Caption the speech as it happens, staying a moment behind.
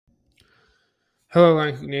Hello,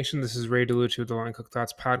 Line Cook Nation. This is Ray DeLucci with the Line Cook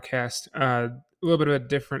Thoughts podcast. A little bit of a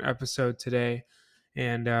different episode today,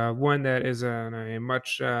 and one that is on a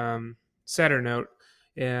much sadder note.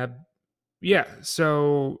 Uh,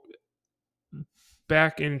 so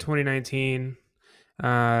back in 2019,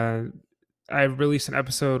 uh, I released an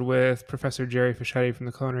episode with Professor Jerry Fischetti from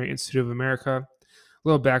the Culinary Institute of America. A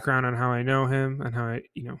little background on how I know him and how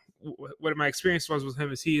what my experience was with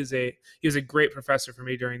him is he was a great professor for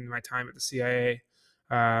me during my time at the CIA.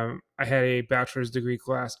 I had a bachelor's degree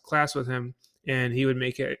class with him, and he would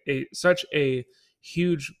make it such a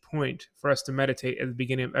huge point for us to meditate at the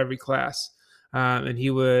beginning of every class, and he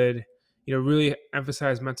would really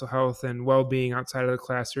emphasize mental health and well-being outside of the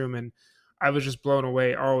classroom. And I was just blown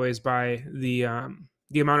away always by the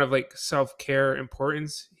amount of like self-care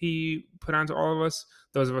importance he put onto all of us,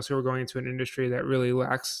 those of us who were going into an industry that really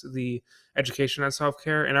lacks the education on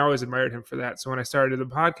self-care. And I always admired him for that. So when I started the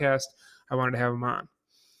podcast, I wanted to have him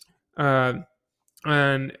on.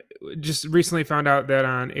 And just recently found out that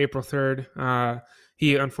on April 3rd,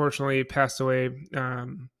 he unfortunately passed away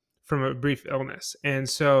from a brief illness. And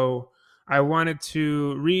so I wanted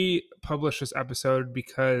to republish this episode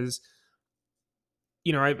because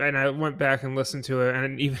I went back and listened to it,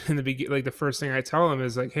 and even in the beginning, like the first thing I tell him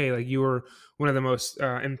is like, "Hey, like you were one of the most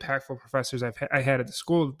impactful professors I had at the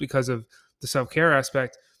school because of the self-care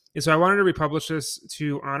aspect." And so I wanted to republish this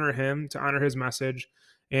to honor him, to honor his message,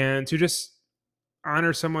 and to just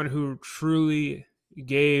honor someone who truly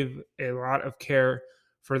gave a lot of care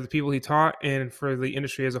for the people he taught and for the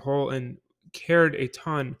industry as a whole, and cared a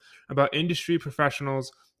ton about industry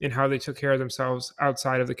professionals and how they took care of themselves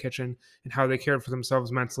outside of the kitchen and how they cared for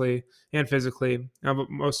themselves mentally and physically, but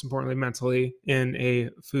most importantly, mentally in a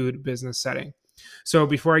food business setting. So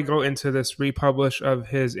before I go into this republish of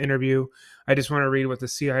his interview, I just want to read what the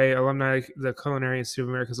CIA Alumni, the Culinary Institute of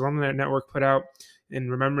America's Alumni Network put out in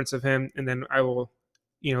remembrance of him, and then I will,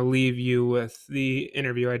 leave you with the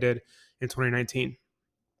interview I did in 2019.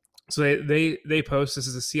 So they post, this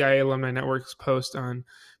is the CIA Alumni Network's post on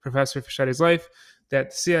Professor Fischetti's life,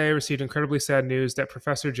 that the CIA received incredibly sad news that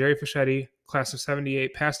Professor Jerry Fischetti, class of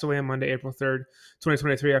 78, passed away on Monday, April 3rd,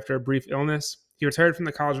 2023, after a brief illness. He retired from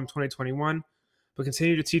the college in 2021, but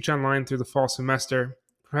continued to teach online through the fall semester.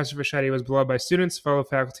 Professor Fischetti was beloved by students, fellow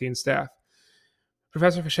faculty, and staff.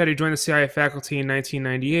 Professor Fischetti joined the CIA faculty in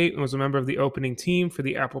 1998 and was a member of the opening team for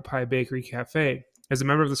the Apple Pie Bakery Café. As a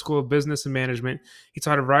member of the School of Business and Management, he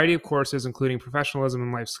taught a variety of courses including Professionalism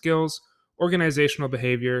and Life Skills, Organizational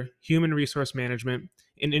Behavior, Human Resource Management,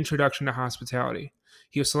 and Introduction to Hospitality.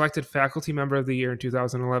 He was selected Faculty Member of the Year in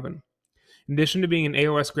 2011. In addition to being an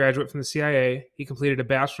AOS graduate from the CIA, he completed a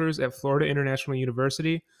bachelor's at Florida International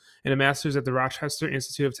University and a master's at the Rochester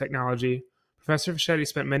Institute of Technology. Professor Fischetti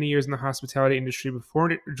spent many years in the hospitality industry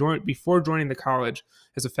before joining the college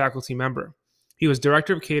as a faculty member. He was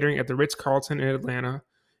director of catering at the Ritz-Carlton in Atlanta.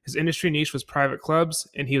 His industry niche was private clubs,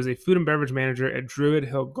 and he was a food and beverage manager at Druid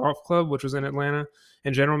Hill Golf Club, which was in Atlanta,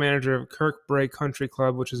 and general manager of Kirkbrae Country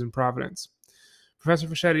Club, which is in Providence. Professor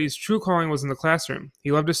Fischetti's true calling was in the classroom.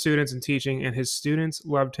 He loved his students and teaching, and his students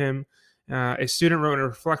loved him. A student wrote in a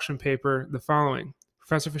reflection paper the following: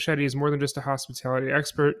 Professor Fischetti is more than just a hospitality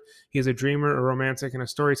expert. He is a dreamer, a romantic, and a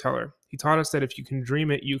storyteller. He taught us that if you can dream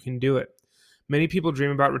it, you can do it. Many people dream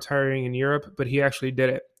about retiring in Europe, but he actually did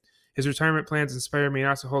it. His retirement plans inspire me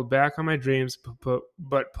not to hold back on my dreams,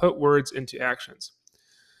 but put words into actions.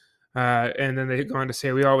 And then they go on to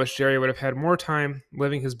say, we all wish Jerry would have had more time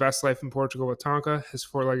living his best life in Portugal with Tonka, his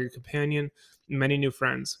four-legged companion, and many new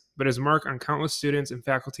friends. But his mark on countless students and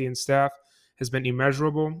faculty and staff has been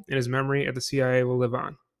immeasurable, and his memory at the CIA will live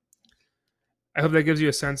on. I hope that gives you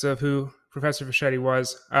a sense of who Professor Fischetti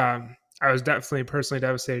was. I was definitely personally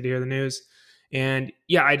devastated to hear the news. And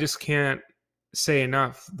yeah, I just can't say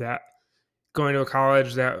enough that going to a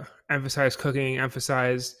college that emphasized cooking,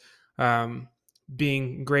 emphasized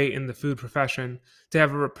being great in the food profession, to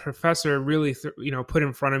have a professor really, put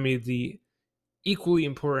in front of me the equally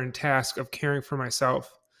important task of caring for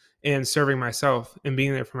myself and serving myself and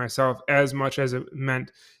being there for myself as much as it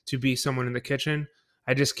meant to be someone in the kitchen.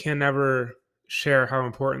 I just can never share how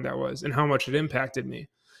important that was and how much it impacted me.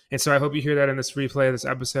 And so I hope you hear that in this replay of this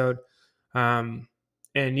episode.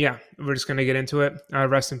 And yeah, we're just going to get into it.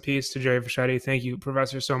 Rest in peace to Jerry Fischetti. Thank you,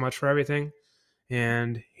 Professor, so much for everything.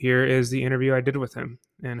 And here is the interview I did with him.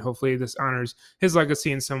 And hopefully this honors his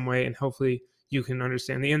legacy in some way. And hopefully you can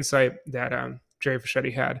understand the insight that Jerry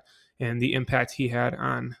Fischetti had and the impact he had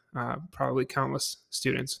on probably countless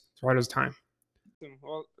students throughout his time.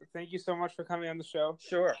 Well, thank you so much for coming on the show.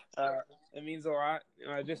 Sure. It means a lot.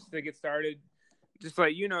 Just to get started, just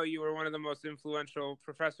like you were one of the most influential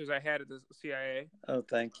professors I had at the CIA. Oh,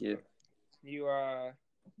 thank you. You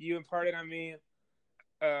imparted on me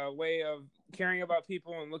a way of caring about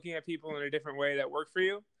people and looking at people in a different way that worked for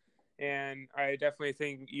you. And I definitely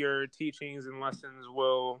think your teachings and lessons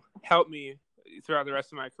will help me throughout the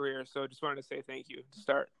rest of my career. So just wanted to say thank you to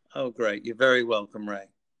start. Oh, great. You're very welcome, Ray.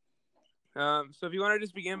 So if you want to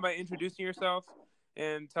just begin by introducing yourself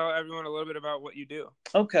and tell everyone a little bit about what you do.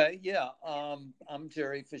 Okay, yeah. I'm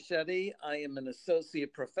Jerry Fischetti. I am an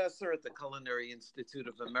associate professor at the Culinary Institute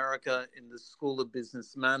of America in the School of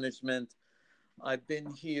Business Management. I've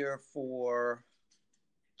been here for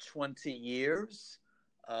 20 years.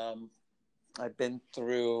 I've been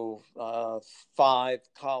through 5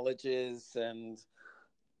 colleges, and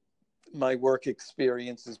my work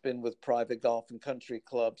experience has been with private golf and country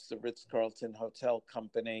clubs, the Ritz-Carlton Hotel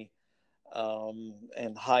Company,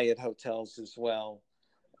 and Hyatt Hotels as well.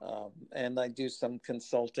 And I do some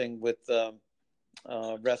consulting with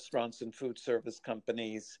restaurants and food service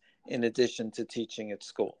companies in addition to teaching at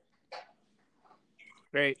school.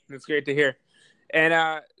 Great. That's great to hear. And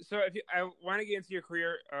so I want to get into your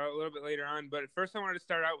career a little bit later on, but first I wanted to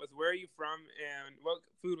start out with where are you from and what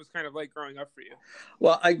food was kind of like growing up for you?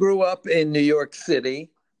 Well, I grew up in New York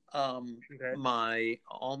City. Okay.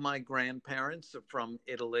 All my grandparents are from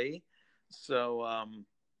Italy. So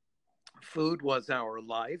food was our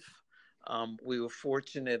life. We were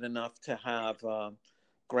fortunate enough to have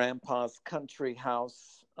Grandpa's country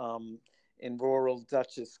house in rural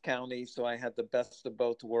Dutchess County. So I had the best of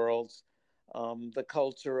both worlds. The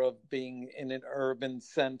culture of being in an urban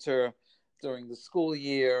center during the school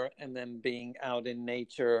year and then being out in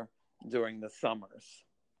nature during the summers.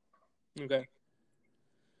 Okay.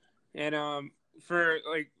 And for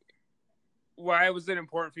like, why was it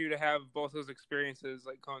important for you to have both those experiences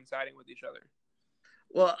like coinciding with each other?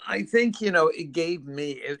 Well, I think, it gave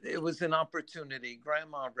me, it was an opportunity.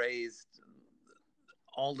 Grandma raised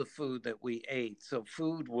all the food that we ate. So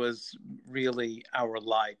food was really our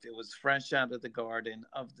life. It was fresh out of the garden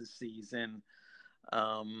of the season.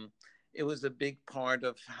 It was a big part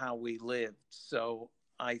of how we lived. So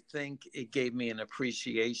I think it gave me an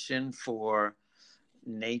appreciation for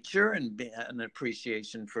nature and an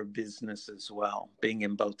appreciation for business as well, being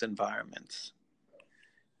in both environments.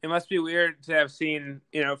 It must be weird to have seen,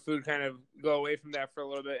 food kind of go away from that for a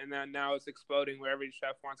little bit, and then now it's exploding where every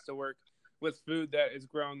chef wants to work with food that is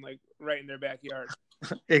grown like right in their backyard.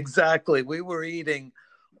 Exactly. We were eating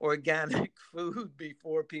organic food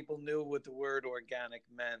before people knew what the word organic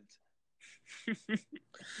meant.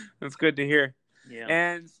 That's good to hear. Yeah.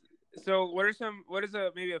 And so what is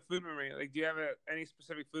maybe a food memory? Like, do you have any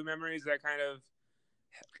specific food memories that kind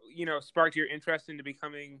of, sparked your interest into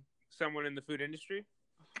becoming someone in the food industry?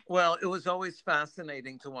 Well, it was always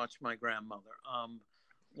fascinating to watch my grandmother.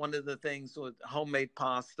 One of the things with homemade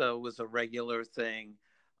pasta was a regular thing.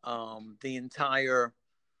 The entire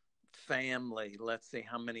family, let's see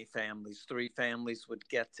how many families, 3 families would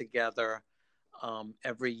get together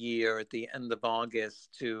every year at the end of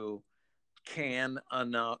August to can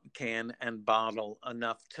and bottle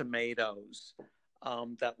enough tomatoes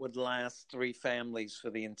that would last 3 families for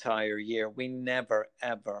the entire year. We never,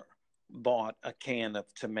 ever bought a can of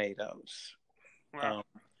tomatoes. Wow.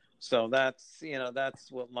 So that's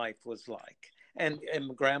what life was like. And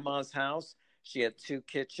in grandma's house, she had 2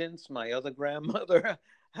 kitchens. My other grandmother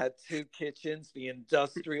had 2 kitchens, the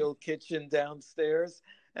industrial kitchen downstairs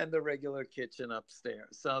and the regular kitchen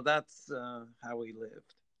upstairs. So that's how we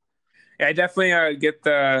lived. Yeah, I definitely get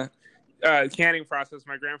the canning process.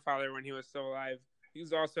 My grandfather, when he was still alive, he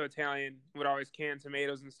was also Italian, would always can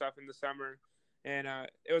tomatoes and stuff in the summer. And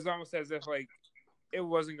it was almost as if like it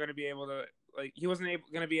wasn't going to be able to, like he wasn't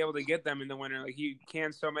going to be able to get them in the winter. Like he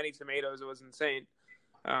canned so many tomatoes, it was insane.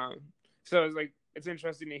 So it's like it's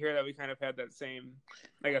interesting to hear that we kind of had that same,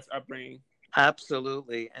 I guess, upbringing.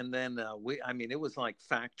 Absolutely. And then it was like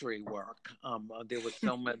factory work. There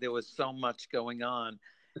was so much going on,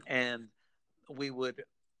 and we would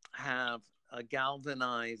have a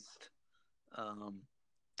galvanized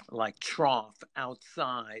like trough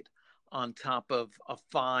outside on top of a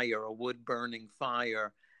fire, a wood burning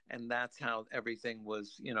fire. And that's how everything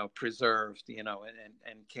was, preserved,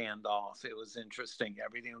 and canned off. It was interesting.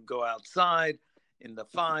 Everything would go outside in the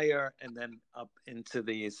fire and then up into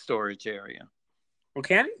the storage area. Well,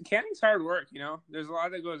 canning's hard work, There's a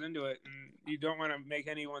lot that goes into it, and you don't want to make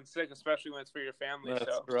anyone sick, especially when it's for your family.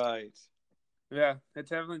 That's right. Yeah, it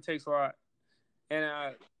definitely takes a lot. And,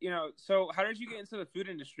 so how did you get into the food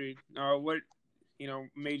industry? What,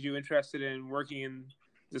 made you interested in working in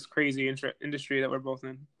this crazy industry that we're both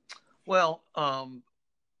in? Well,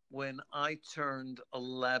 when I turned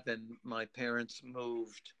 11, my parents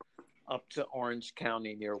moved up to Orange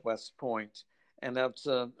County near West Point. And that's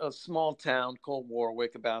a small town called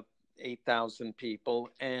Warwick, about 8,000 people.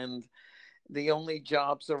 And the only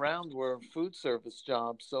jobs around were food service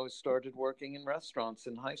jobs. So I started working in restaurants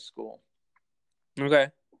in high school. Okay.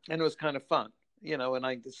 And it was kind of fun, and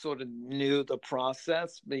I sort of knew the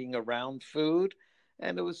process being around food.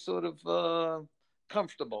 And it was sort of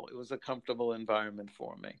comfortable. It was a comfortable environment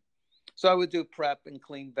for me. So I would do prep and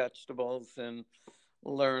clean vegetables and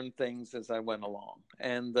learn things as I went along.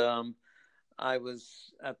 And I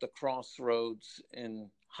was at the crossroads in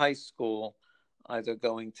high school, either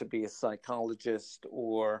going to be a psychologist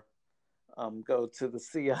or go to the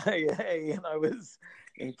CIA. And I was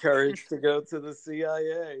encouraged to go to the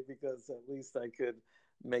CIA because at least I could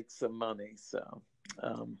make some money. So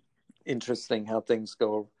interesting how things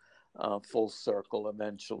go full circle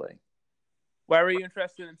eventually. Why were you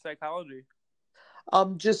interested in psychology?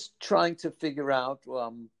 I'm just trying to figure out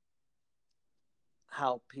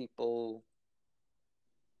how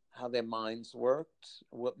their minds worked,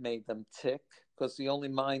 what made them tick, because the only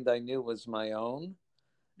mind I knew was my own.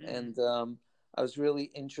 And I was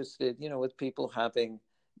really interested, with people having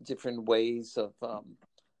different ways of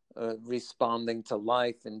responding to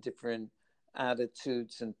life and different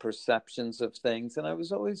attitudes and perceptions of things. And I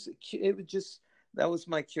was always, that was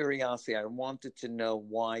my curiosity. I wanted to know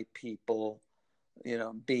why people,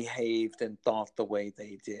 behaved and thought the way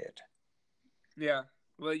they did. Yeah.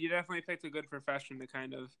 Well, you definitely picked a good profession to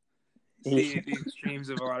kind of see the extremes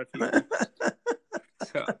of a lot of people.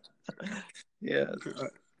 So, yes.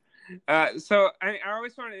 So I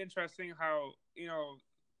always found it interesting how,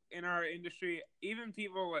 in our industry, even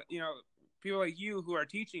people like you who are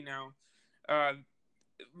teaching now,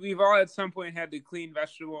 we've all at some point had to clean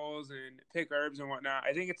vegetables and pick herbs and whatnot.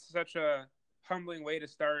 I think it's such a humbling way to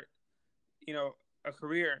start, a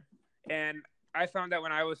career. And I found that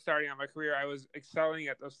when I was starting out my career, I was excelling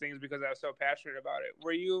at those things because I was so passionate about it.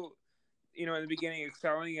 Were you, in the beginning,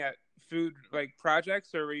 excelling at food like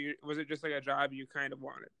projects, or was it just like a job you kind of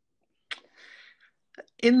wanted?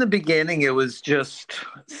 In the beginning, it was just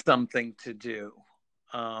something to do.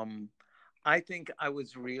 I think I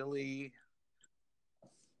was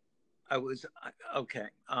okay.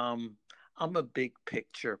 I'm a big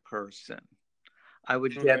picture person. I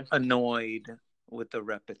would get annoyed with the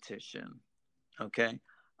repetition. Okay.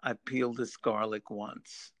 I peeled this garlic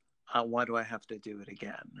once. Why do I have to do it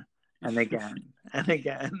again and again and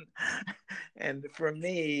again? And for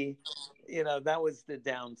me, that was the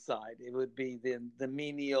downside. It would be the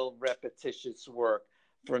menial, repetitious work.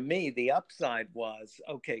 For me, the upside was,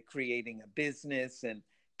 okay, creating a business and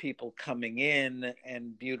people coming in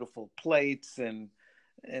and beautiful plates and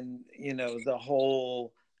the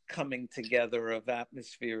whole coming together of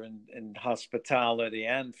atmosphere and hospitality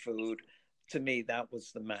and food. To me, that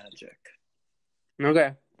was the magic.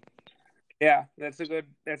 Okay. Yeah, that's a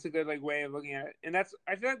good like way of looking at it. And I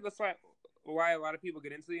feel like that's why a lot of people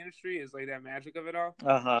get into the industry is like that magic of it all.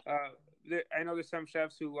 I know there's some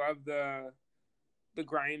chefs who love the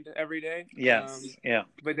grind every day. Yes. Yeah.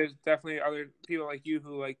 But there's definitely other people like you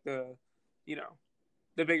who like the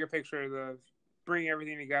bigger picture, the bring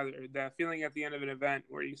everything together, the feeling at the end of an event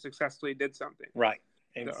where you successfully did something. Right.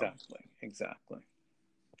 Exactly.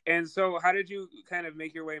 And so how did you kind of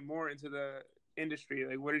make your way more into the industry?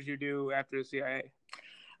 Like, what did you do after the CIA?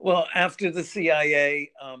 Well, after the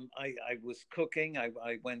CIA, I was cooking.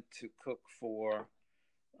 I went to cook for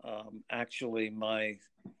actually my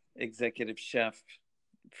executive chef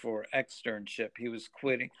for externship. He was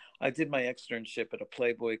quitting. I did my externship at a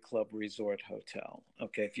Playboy Club resort hotel.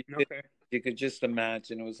 Okay, if you could just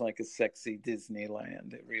imagine, it was like a sexy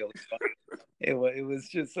Disneyland. It really was. It was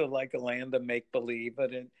just like a land of make believe,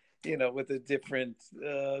 but with a different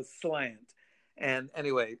slant. And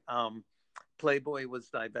anyway, Playboy was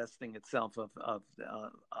divesting itself of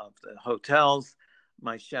the hotels.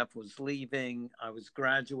 My chef was leaving. I was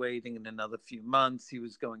graduating in another few months. He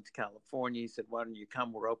was going to California. He said, "Why don't you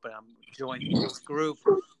come? We're open. I'm joining this group.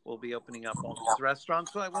 We'll be opening up all these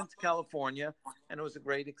restaurants." So I went to California, and it was a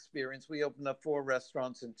great experience. We opened up 4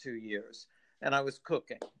 restaurants in 2 years, and I was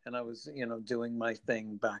cooking, and I was, doing my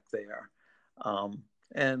thing back there.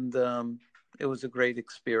 It was a great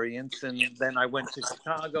experience. And then I went to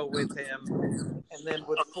Chicago with him, and then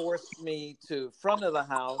what forced me to front of the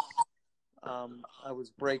house. I was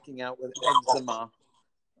breaking out with eczema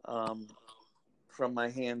from my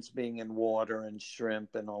hands being in water and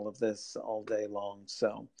shrimp and all of this all day long.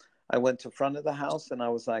 So I went to front of the house, and I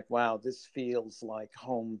was like, wow, this feels like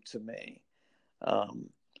home to me.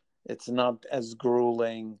 It's not as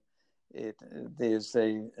grueling. There's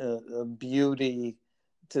a beauty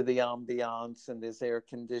to the ambiance, and there's air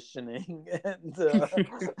conditioning, and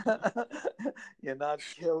you're not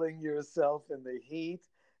killing yourself in the heat,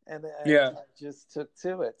 and Yeah. I just took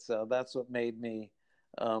to it. So that's what made me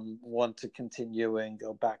want to continue and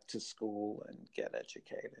go back to school and get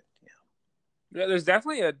educated. Yeah, there's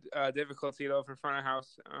definitely a difficulty though for front of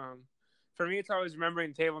house. For me, it's always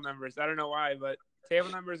remembering table numbers. I don't know why, but table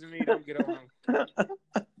numbers and me don't get along.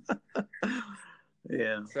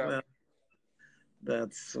 Yeah. So Well,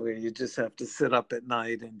 that's where you just have to sit up at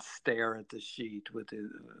night and stare at the sheet with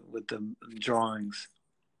the drawings.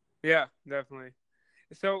 yeah, definitely.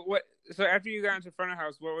 So after you got into front of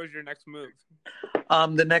house, what was your next move?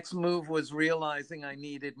 The next move was realizing I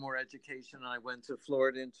needed more education. I went to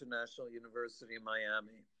Florida International University in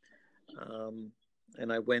Miami,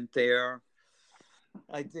 and I went there.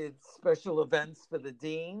 I did special events for the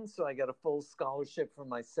dean, so I got a full scholarship for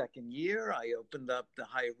my second year. I opened up the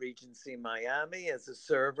Hyatt Regency Miami as a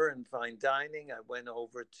server in fine dining. I went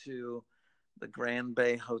over to the Grand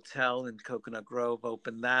Bay Hotel in Coconut Grove,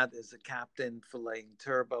 opened that as a captain, filleting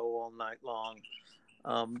turbo all night long.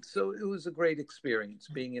 So it was a great experience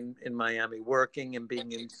being in Miami, working and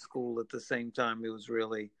being in school at the same time. It was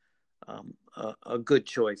really a good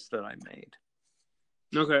choice that I made.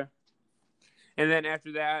 Okay. And then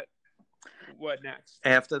after that, what next?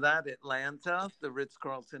 After that, Atlanta, the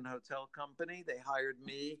Ritz-Carlton Hotel Company, they hired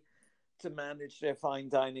me to manage their fine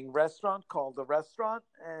dining restaurant called The Restaurant,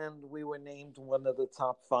 and we were named one of the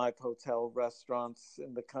top 5 hotel restaurants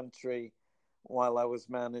in the country while I was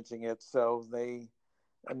managing it. So they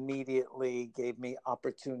immediately gave me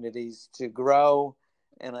opportunities to grow,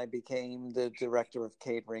 and I became the director of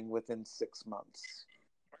catering within 6 months.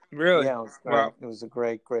 Really? Yeah, it was great. Wow. It was a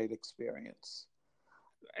great experience.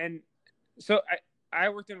 And so I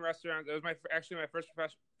worked in restaurants. It was my first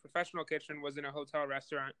professional kitchen was in a hotel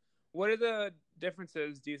restaurant. What are the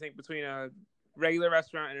differences, do you think, between a regular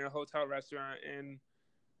restaurant and a hotel restaurant? And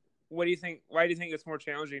what do you think? Why do you think it's more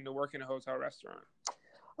challenging to work in a hotel restaurant?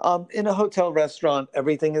 In a hotel restaurant,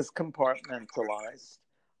 everything is compartmentalized.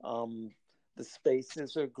 The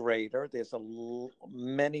spaces are greater. There's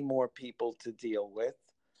many more people to deal with.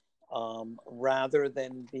 Rather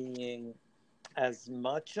than being as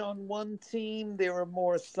much on one team, there are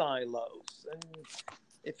more silos. And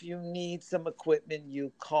if you need some equipment, you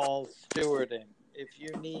call stewarding. If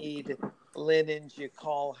you need linens, you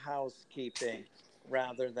call housekeeping,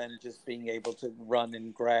 rather than just being able to run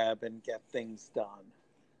and grab and get things done.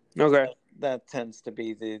 Okay. So that tends to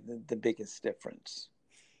be the biggest difference.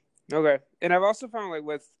 Okay. And I've also found, like,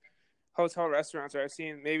 with hotel restaurants, I've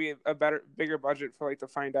seen maybe a bigger budget for, like, the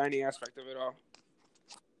fine dining aspect of it all.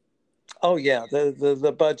 Oh yeah,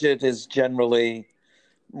 the budget is generally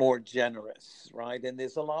more generous, right? And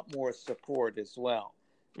there's a lot more support as well.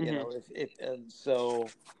 Mm-hmm. You know, and so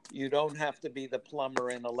you don't have to be the plumber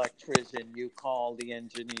and electrician. You call the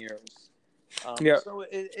engineers. Yeah. So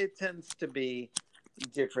it tends to be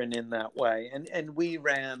different in that way. And we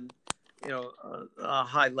ran, you know, a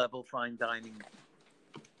high level fine dining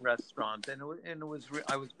restaurant, and it was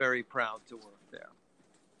I was very proud to work there.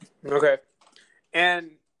 Okay.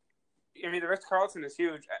 And I mean, the Ritz-Carlton is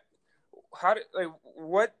huge.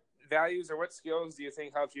 What values or what skills do you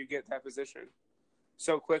think helped you get that position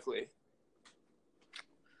so quickly?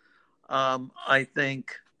 I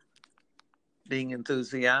think being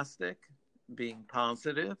enthusiastic, being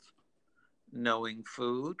positive, knowing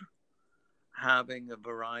food, having a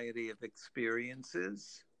variety of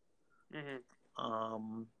experiences,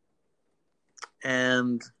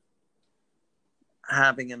 and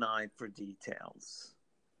having an eye for details.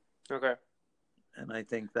 Okay. And I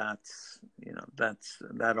think that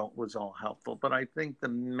was all helpful. But I think the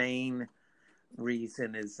main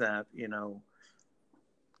reason is that, you know,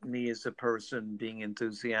 me as a person being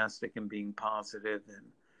enthusiastic and being positive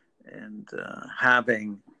and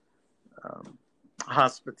having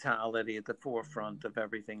hospitality at the forefront of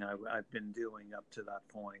everything I've been doing up to that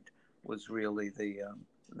point was really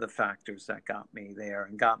the factors that got me there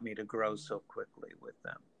and got me to grow so quickly with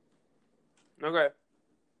them. Okay,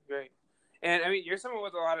 great. And I mean, you're someone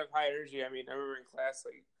with a lot of high energy. I mean, I remember in class,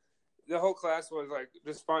 like, the whole class was, like,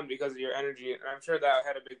 just fun because of your energy, and I'm sure that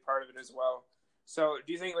had a big part of it as well. So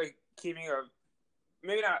do you think, like, keeping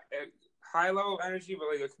maybe not a high level of energy, but,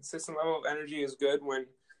 like, a consistent level of energy is good when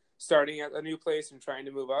starting at a new place and trying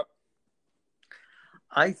to move up?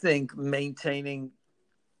 I think maintaining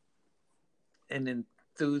an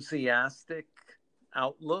enthusiastic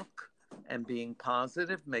outlook and being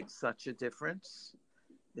positive makes such a difference.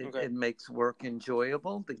 It makes work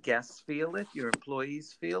enjoyable. The guests feel it. Your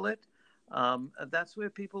employees feel it. That's where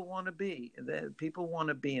people want to be. People want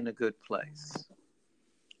to be in a good place.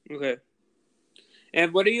 Okay.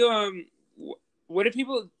 And what do you what do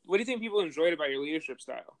you think people enjoyed about your leadership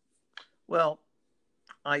style? Well,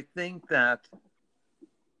 I think that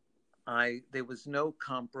there was no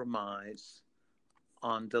compromise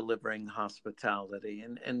on delivering hospitality,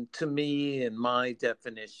 and to me, in my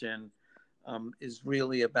definition, is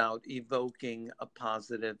really about evoking a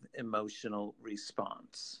positive emotional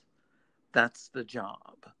response. That's the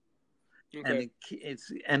job. Okay. And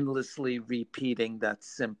it's endlessly repeating that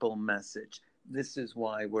simple message. This is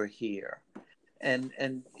why we're here. And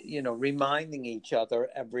reminding each other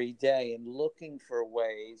every day and looking for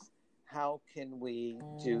ways, how can we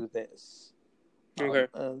do this, Okay.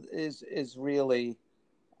 is really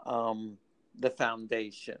the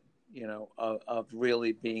foundation, of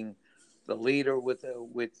really being the leader with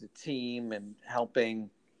the team, and helping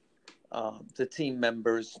the team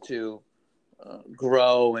members to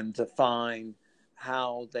grow and define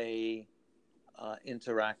how they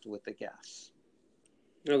interact with the guests.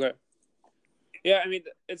 Okay. Yeah, I mean,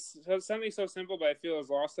 it's something so simple, but I feel is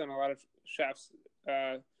lost on a lot of chefs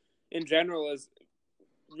in general, is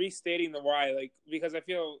restating the why. Like, because I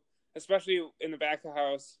feel, especially in the back of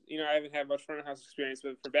house, I haven't had much front of house experience,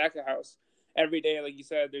 but for back of house, every day, like you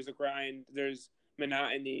said, there's a grind, there's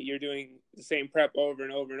monotony. You're doing the same prep over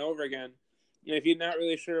and over and over again. If you're not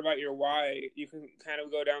really sure about your why, you can kind of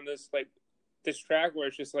go down this track where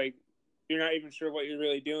it's just like you're not even sure what you're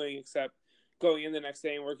really doing, except going in the next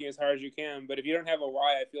day and working as hard as you can. But if you don't have a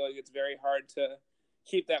why, I feel like it's very hard to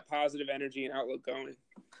keep that positive energy and outlook going.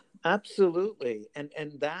 Absolutely. And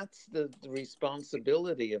that's the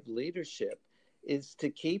responsibility of leadership, is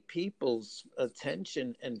to keep people's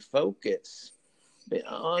attention and focus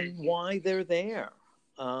on why they're there.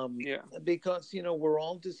 Yeah. Because, we're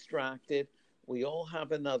all distracted. We all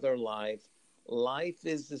have another life. Life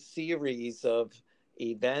is a series of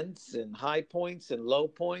events and high points and low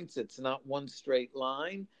points. It's not one straight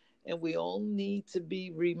line. And we all need to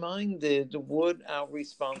be reminded what our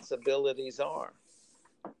responsibilities are.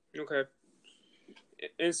 Okay.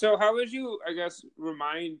 And so how would you, I guess,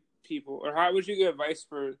 remind people, or how would you give advice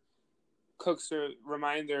for cooks to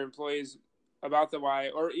remind their employees about the why?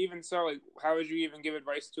 Or even so, like, how would you even give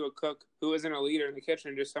advice to a cook who isn't a leader in the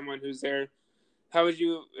kitchen, just someone who's there? How would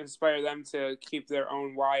you inspire them to keep their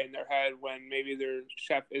own why in their head when maybe their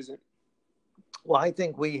chef isn't? Well, I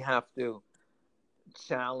think we have to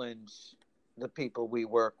challenge the people we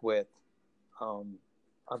work with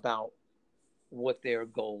about what their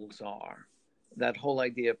goals are. That whole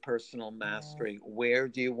idea of personal mastery. Where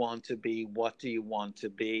do you want to be? What do you want to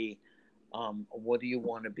be? What do you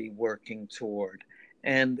want to be working toward?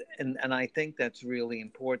 And I think that's really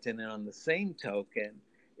important. And on the same token,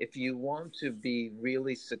 if you want to be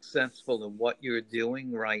really successful in what you're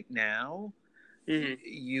doing right now, Mm-hmm.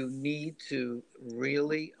 you need to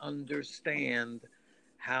really understand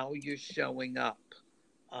how you're showing up.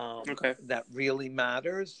 Okay. That really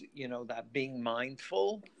matters, that being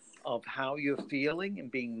mindful of how you're feeling and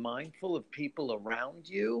being mindful of people around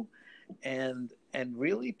you, and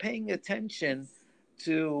really paying attention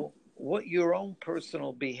to what your own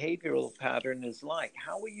personal behavioral pattern is like.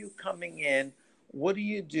 How are you coming in? What are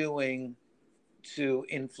you doing to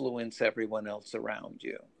influence everyone else around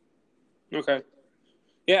you? Okay.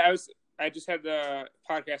 Yeah, I just had the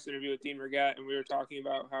podcast interview with Dean Regat, and we were talking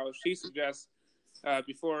about how she suggests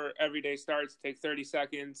before every day starts, take 30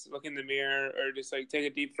 seconds, look in the mirror, or just like take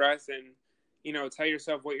a deep breath and, tell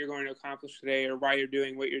yourself what you're going to accomplish today or why you're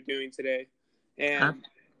doing what you're doing today. And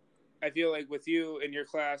I feel like with you in your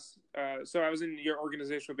class, so I was in your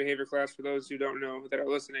organizational behavior class, for those who don't know that are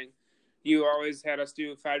listening. You always had us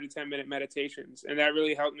do 5 to 10 minute meditations, and that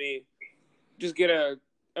really helped me just get a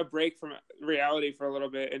break from reality for a little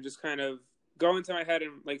bit and just kind of go into my head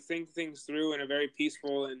and like think things through in a very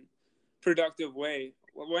peaceful and productive way.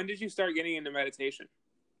 When did you start getting into meditation?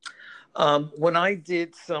 When I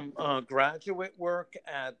did some graduate work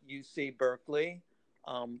at UC Berkeley,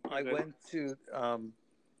 I went to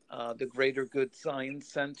the Greater Good Science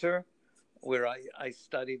Center, where I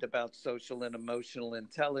studied about social and emotional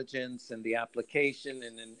intelligence and the application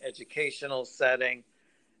in an educational setting.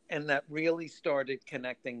 And that really started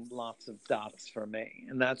connecting lots of dots for me.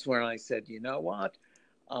 And that's where I said, you know what?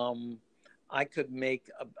 I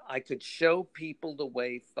could show people the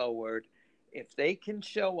way forward if they can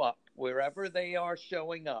show up wherever they are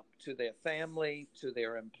showing up, to their family, to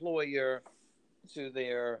their employer, to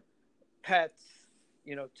their pets,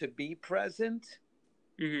 to be present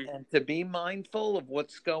and to be mindful of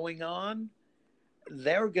what's going on.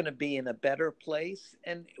 They're going to be in a better place.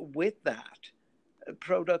 And with that,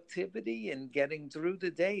 productivity and getting through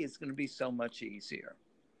the day is going to be so much easier.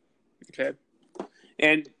 Okay.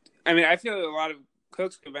 And I mean, I feel like a lot of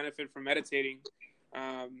cooks could benefit from meditating.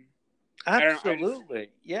 I don't know. Absolutely.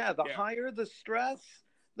 Yeah. The Yeah. higher the stress,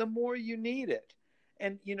 the more you need it.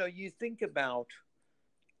 And, you think about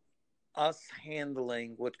us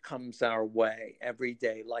handling what comes our way every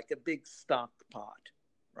day, like a big stock pot,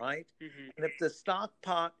 right? Mm-hmm. And if the stock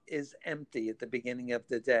pot is empty at the beginning of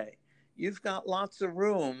the day, you've got lots of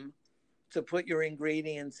room to put your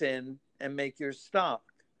ingredients in and make your stock.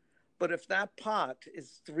 But if that pot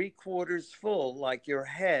is 3/4 full, like your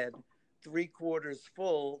head, 3/4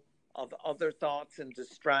 full of other thoughts and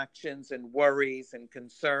distractions and worries and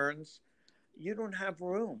concerns, you don't have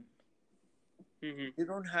room. Mm-hmm. You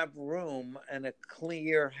don't have room and a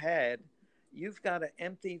clear head. You've got to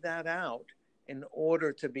empty that out in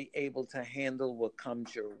order to be able to handle what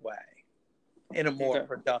comes your way in a more Okay.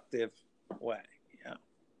 productive way.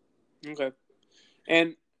 Yeah. Okay.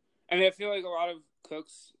 And I mean, I feel like a lot of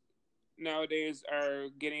cooks nowadays are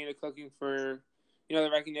getting into cooking for, the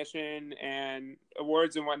recognition and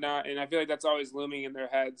awards and whatnot. And I feel like that's always looming in their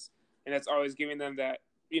heads, and that's always giving them that,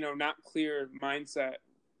 not clear mindset.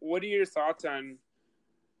 What are your thoughts on,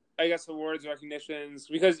 I guess, awards, recognitions?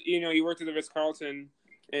 Because, you worked at the Ritz-Carlton,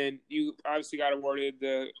 and you obviously got awarded.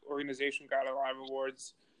 The organization got a lot of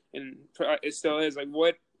awards, and it still is. Like,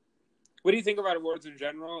 what do you think about awards in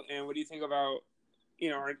general, and what do you think about,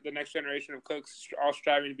 the next generation of cooks all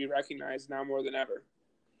striving to be recognized now more than ever?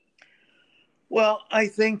 Well, I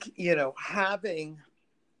think, having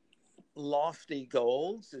lofty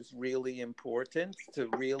goals is really important to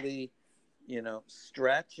really,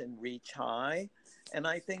 stretch and reach high. And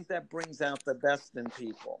I think that brings out the best in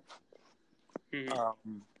people.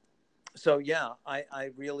 Mm-hmm. So, yeah,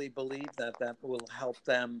 I really believe that will help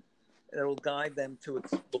them. It'll guide them to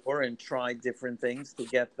explore and try different things to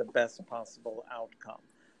get the best possible outcome.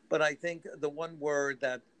 But I think the one word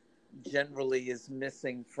that generally is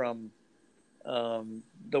missing from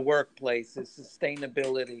the workplace is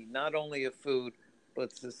sustainability, not only of food,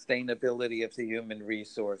 but sustainability of the human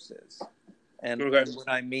resources. And what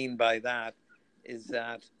I mean by that is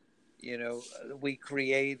that, we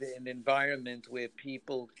create an environment where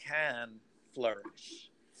people can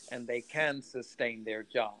flourish and they can sustain their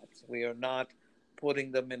jobs. We are not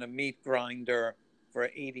putting them in a meat grinder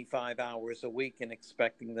for 85 hours a week and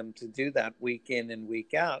expecting them to do that week in and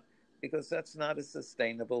week out, because that's not a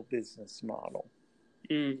sustainable business model.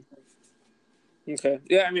 Mm. Okay.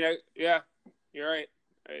 Yeah, I mean, you're right.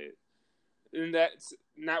 And that's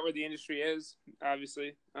not where the industry is,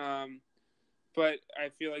 obviously. But I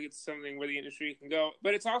feel like it's something where the industry can go.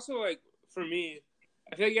 But it's also like, for me,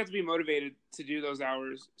 I feel like you have to be motivated to do those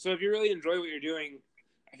hours. So if you really enjoy what you're doing,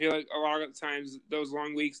 I feel like a lot of the times those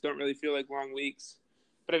long weeks don't really feel like long weeks.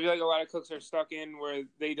 But I feel like a lot of cooks are stuck in where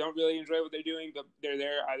they don't really enjoy what they're doing, but they're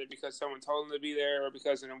there either because someone told them to be there or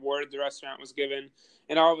because an award at the restaurant was given.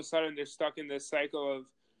 And all of a sudden they're stuck in this cycle of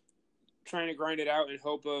trying to grind it out in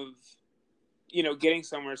hope of, getting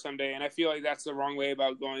somewhere someday. And I feel like that's the wrong way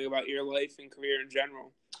about going about your life and career in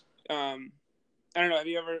general. I don't know. Have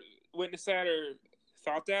you ever witnessed that or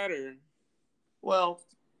thought that? Or Well,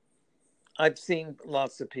 I've seen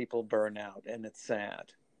lots of people burn out, and it's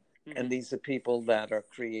sad. mm-hmm. And these are people that are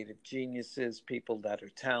creative geniuses, people that are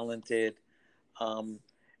talented.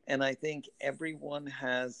 And I think everyone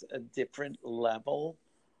has a different level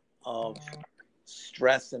of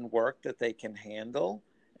stress and work that they can handle.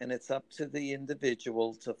 And it's up to the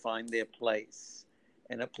individual to find their place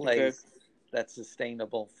in a place that's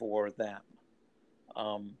sustainable for them.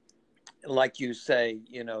 Like you say,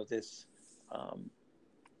 this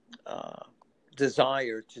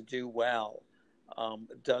desire to do well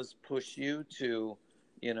does push you to,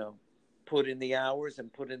 put in the hours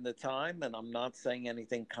and put in the time. And I'm not saying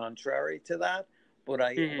anything contrary to that. But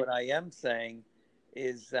what I am saying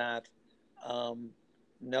is that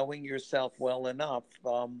knowing yourself well enough,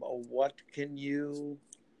 what can you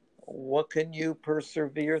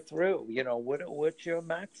persevere through? What's your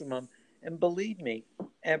maximum? And believe me,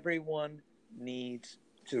 everyone needs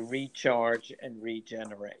to recharge and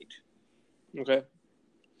regenerate. Okay.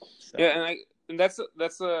 So. Yeah, and that's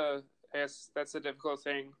I guess that's a difficult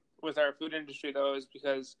thing with our food industry, though, is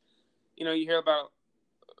because you hear about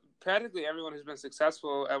practically everyone who's been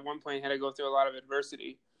successful at one point had to go through a lot of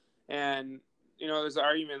adversity, and there's an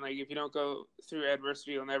argument like if you don't go through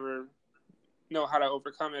adversity, you'll never know how to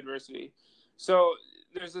overcome adversity. So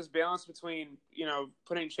there's this balance between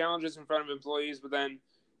putting challenges in front of employees, but then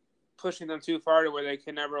pushing them too far to where they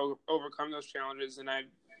can never overcome those challenges. And I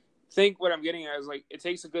think what I'm getting at is like it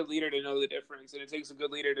takes a good leader to know the difference, and it takes a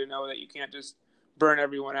good leader to know that you can't just burn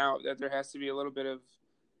everyone out, that there has to be a little bit of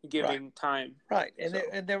giving Right. time. Right.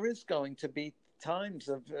 And there is going to be times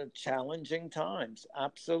of challenging times.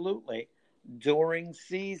 Absolutely. During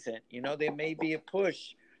season, there may be a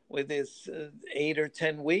push with this 8 or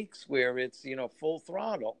 10 weeks where it's, full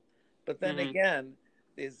throttle. But then again,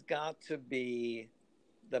 there's got to be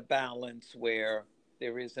the balance where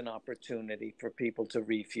there is an opportunity for people to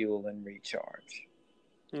refuel and recharge.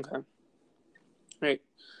 Okay. Great.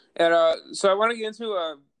 And so I want to get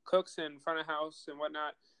into cooks and front of house and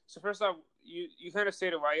whatnot. So first off, you kind of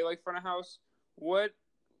stated why you like front of house. Why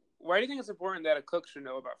do you think it's important that a cook should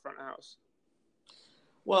know about front of house?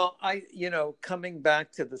 Well, coming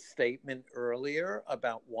back to the statement earlier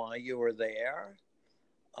about why you were there,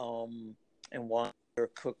 and why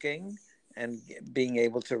you're cooking and being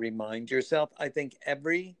able to remind yourself, I think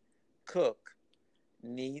every cook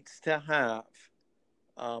needs to have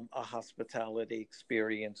a hospitality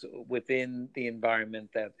experience within the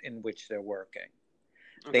environment in which they're working.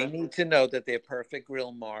 Okay. They need to know that their perfect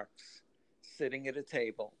grill marks sitting at a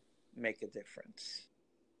table make a difference.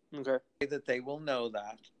 Okay. The way that they will know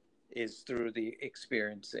that is through the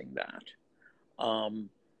experiencing that.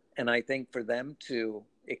 And I think for them to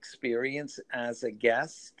experience as a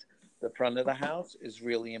guest the front of the house is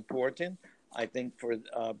really important. I think for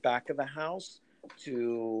back of the house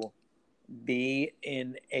to be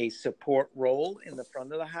in a support role in the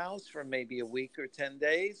front of the house for maybe a week or 10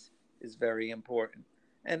 days is very important.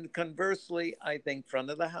 And conversely, I think front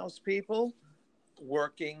of the house people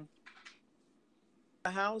working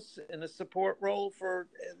the house in a support role for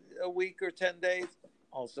a week or 10 days,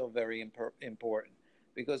 also very important,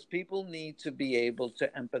 because people need to be able to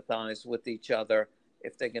empathize with each other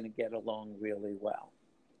if they're going to get along really well.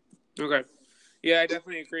 Okay. Yeah, I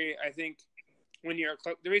definitely agree. I think when you're a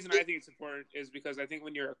cook, the reason I think it's important is because I think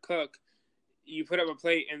when you're a cook, you put up a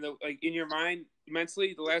plate and in your mind,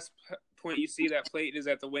 mentally, the last point you see that plate is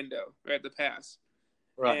at the window, or at the pass.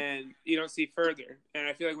 Right. And you don't see further. And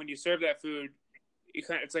I feel like when you serve that food,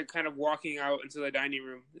 it's like kind of walking out into the dining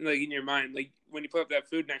room, like in your mind. Like when you put up that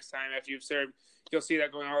food next time after you've served, you'll see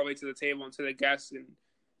that going all the way to the table and to the guests. And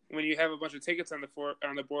when you have a bunch of tickets on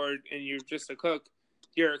the board and you're just a cook,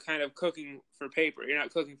 you're kind of cooking for paper. You're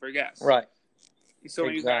not cooking for guests. Right. So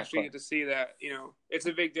when you actually get to see that, it's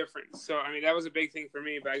a big difference. So, I mean, that was a big thing for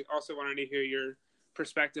me, but I also wanted to hear your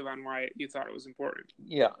perspective on why you thought it was important.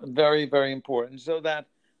 Yeah, very, very important. So that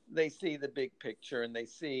they see the big picture and they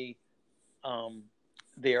see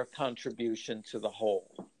their contribution to the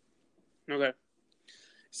whole. Okay.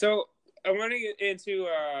 So I want to get into,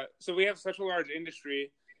 so we have such a large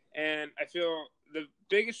industry, and I feel the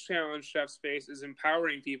biggest challenge chefs face is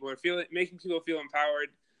empowering people, or making people feel empowered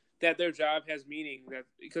that their job has meaning,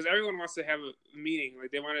 because everyone wants to have a meaning,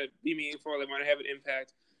 like they want to be meaningful, they want to have an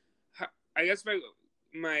impact. I guess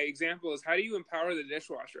my example is, how do you empower the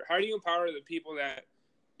dishwasher? How do you empower the people that,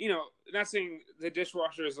 not saying the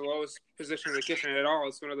dishwasher is the lowest position in the kitchen at all.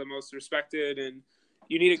 It's one of the most respected, and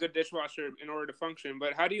you need a good dishwasher in order to function.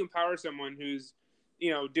 But how do you empower someone who's,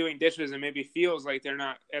 doing dishes and maybe feels like they're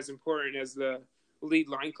not as important as the lead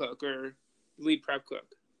line cook or lead prep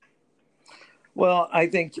cook? Well, I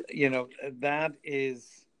think, that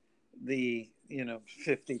is the,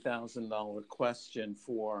 $50,000 question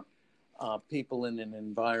for people in an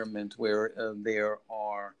environment where there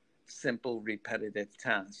are simple, repetitive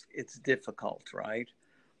tasks. It's difficult, right?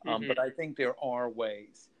 But I think there are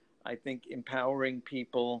ways. I think empowering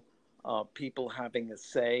people, people having a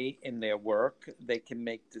say in their work, they can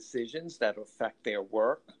make decisions that affect their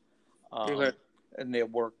work and their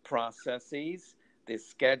work processes. Their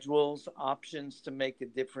schedules, options to make a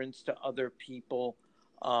difference to other people,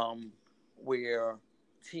 where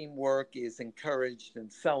teamwork is encouraged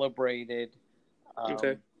and celebrated.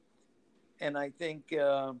 And I think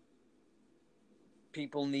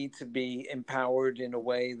people need to be empowered in a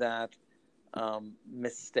way that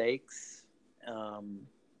mistakes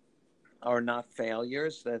are not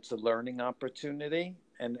failures. That's a learning opportunity.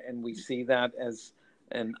 And we see that as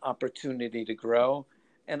an opportunity to grow.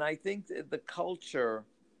 And I think the culture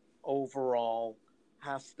overall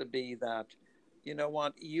has to be that,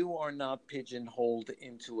 you are not pigeonholed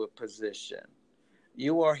into a position.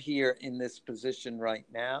 You are here in this position right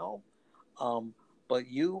now, but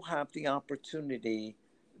you have the opportunity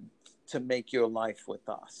to make your life with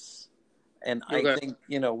us. And I think,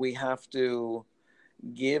 we have to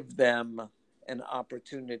give them an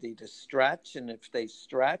opportunity to stretch. And if they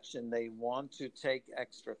stretch and they want to take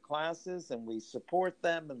extra classes and we support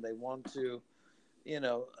them, and they want to,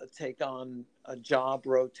 take on a job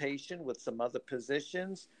rotation with some other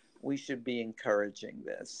positions, we should be encouraging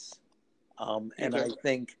this. And I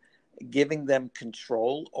think giving them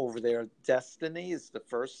control over their destiny is the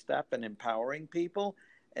first step in empowering people.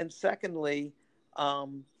 And secondly,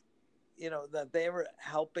 that they were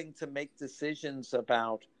helping to make decisions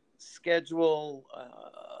about schedule,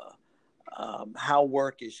 how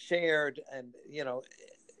work is shared, and,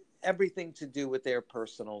 everything to do with their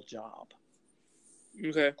personal job.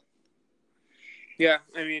 Okay. Yeah,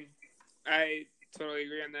 I mean, I totally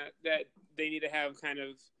agree on that. That they need to kind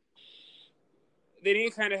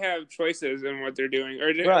of have choices in what they're doing, or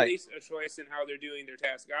at least a choice in how they're doing their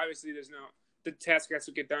task. Obviously, the task has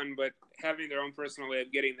to get done, but having their own personal way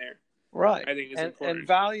of getting there, right, I think is important. And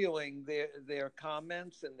valuing their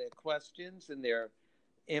comments and their questions and their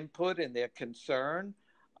input and their concern.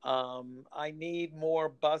 I need more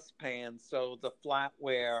bus pans so the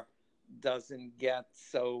flatware doesn't get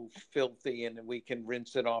so filthy and we can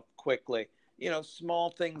rinse it off quickly. Small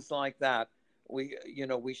things like that. We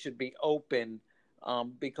should be open,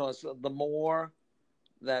 because the more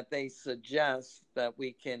that they suggest that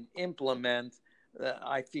we can implement,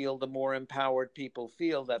 I feel the more empowered people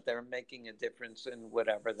feel that they're making a difference in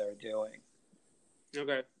whatever they're doing.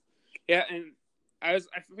 Okay. Yeah, and I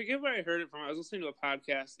forget where I heard it from. I was listening to a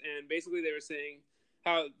podcast, and basically they were saying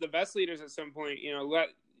how the best leaders at some point, let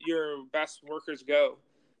your best workers go.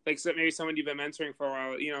 Like, so maybe someone you've been mentoring for a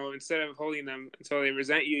while, instead of holding them until they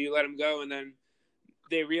resent you, you let them go, and then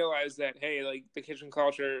they realize that, hey, like, the kitchen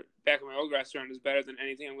culture back at my old restaurant is better than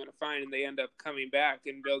anything I'm going to find, and they end up coming back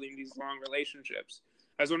and building these long relationships.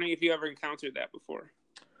 I was wondering if you ever encountered that before.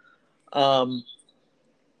 I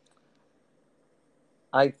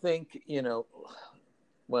think,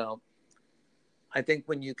 I think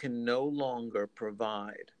when you can no longer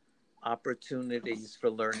provide opportunities for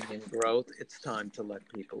learning and growth, it's time to let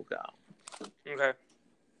people go. Okay.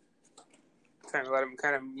 Time to let them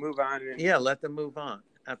kind of move on. Yeah, let them move on.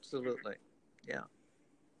 Absolutely. Yeah.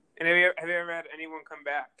 And have you ever had anyone come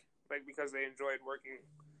back, like, because they enjoyed working,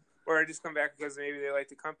 or just come back because maybe they liked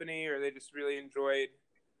the company, or they just really enjoyed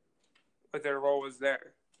what their role was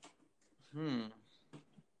there?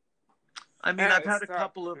 I mean, I've had a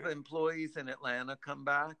couple of employees in Atlanta come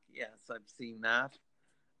back. Yes, I've seen that.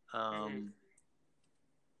 I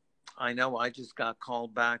know I just got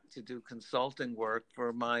called back to do consulting work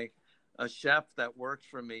for a chef that worked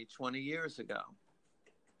for me 20 years ago.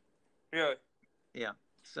 Really? Yeah.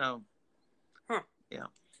 So. Huh. Yeah.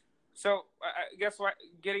 So I guess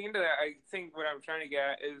getting into that, I think what I'm trying to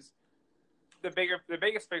get is the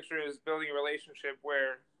biggest picture is building a relationship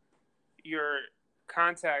where your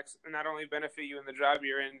contacts not only benefit you in the job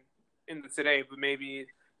you're in the today, but maybe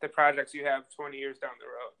the projects you have 20 years down the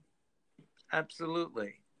road.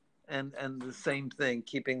 Absolutely. And the same thing,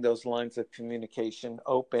 keeping those lines of communication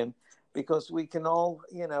open, because we can all,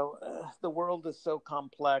 the world is so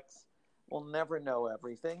complex. We'll never know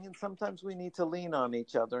everything. And sometimes we need to lean on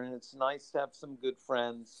each other. And it's nice to have some good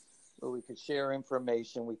friends where we could share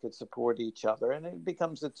information, we could support each other, and it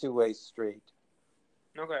becomes a two-way street.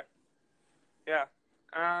 Okay. Yeah.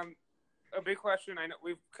 A big question, I know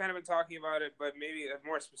we've kind of been talking about it, but maybe a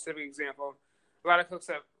more specific example. A lot of cooks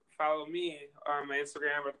that follow me on my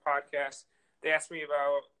Instagram or the podcast, they ask me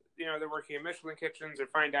about, they're working in Michelin kitchens or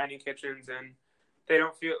fine dining kitchens, and they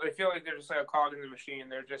feel like they're just like a cog in the machine.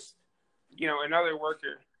 They're just, another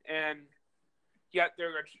worker, and yet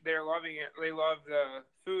they're loving it. They love the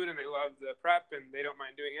food and they love the prep and they don't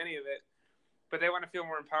mind doing any of it, but they want to feel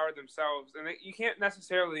more empowered themselves. And you can't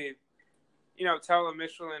necessarily, tell a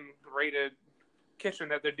Michelin-rated kitchen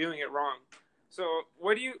that they're doing it wrong. So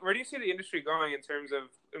where do you see the industry going in terms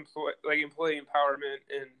of employee empowerment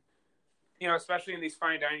and, especially in these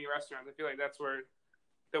fine dining restaurants? I feel like that's where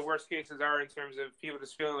the worst cases are in terms of people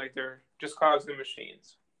just feeling like they're just cogs in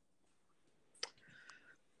machines.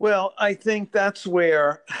 Well, I think that's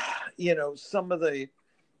where, some of the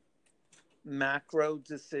macro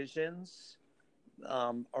decisions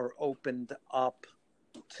are opened up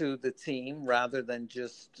to the team rather than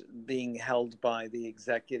just being held by the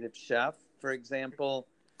executive chef. For example,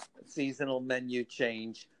 seasonal menu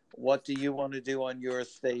change. What do you want to do on your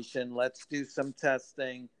station? Let's do some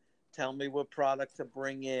testing. Tell me what product to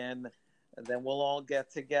bring in. And then we'll all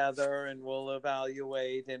get together and we'll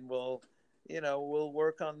evaluate and we'll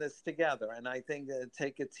work on this together. And I think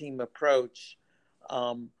take a team approach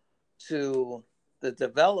to the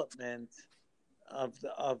development of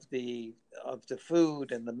the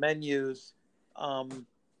food and the menus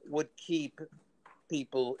would keep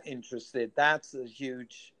people interested. That's a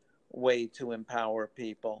huge way to empower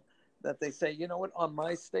people, that they say, you know what, on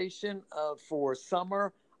my station for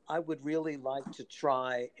summer, I would really like to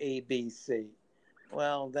try ABC.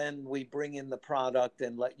 Well, then we bring in the product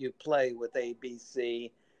and let you play with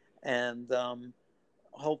ABC, And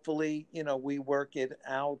hopefully, we work it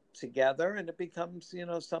out together and it becomes,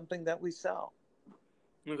 something that we sell.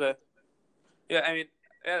 Okay. Yeah, I mean,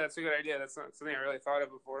 yeah, that's a good idea. That's not something I really thought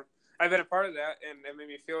of before. I've been a part of that, and it made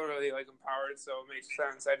me feel really like empowered. So it makes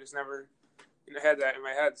sense. I just never, had that in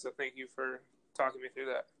my head. So thank you for talking me through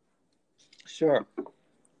that. Sure.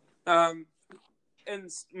 And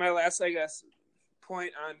my last, I guess,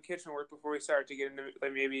 point on kitchen work before we start to get into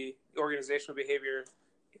like maybe organizational behavior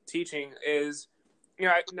teaching is,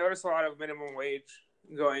 I noticed a lot of minimum wage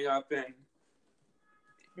going up, and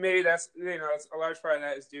maybe that's that's a large part of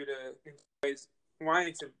that is due to employees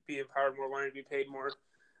wanting to be empowered more, wanting to be paid more.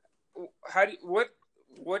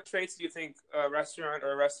 What traits do you think a restaurant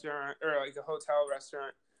or like a hotel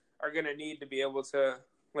restaurant are going to need to be able to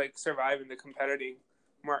like survive in the competitive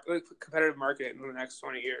market in the next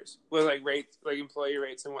 20 years with like rates, like employee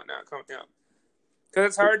rates and whatnot coming up? Because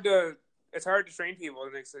it's hard to train people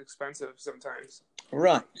and it's expensive sometimes.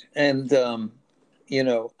 Right. And,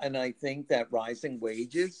 and I think that rising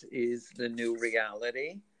wages is the new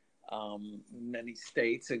reality. Many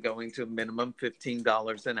states are going to minimum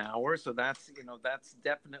 $15 an hour. So that's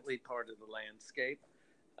definitely part of the landscape.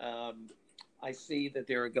 I see that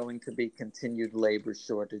there are going to be continued labor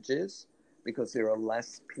shortages because there are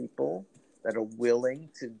less people that are willing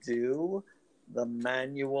to do the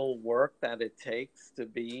manual work that it takes to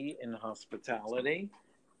be in hospitality.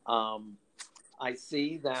 I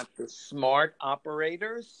see that the smart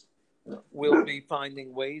operators will be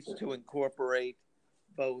finding ways to incorporate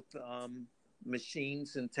both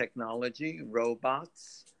machines and technology,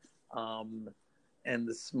 robots, and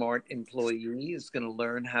the smart employee is going to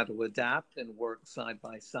learn how to adapt and work side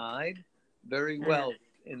by side very well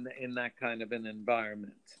in that kind of an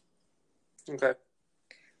environment. Okay.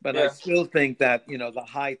 But yeah. I still think that, the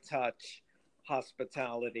high touch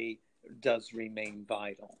hospitality does remain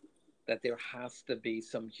vital, that there has to be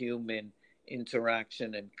some human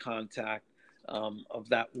interaction and contact of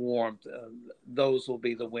that warmth. Those will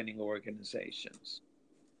be the winning organizations.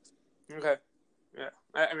 Okay. Yeah.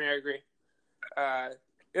 I mean, I agree.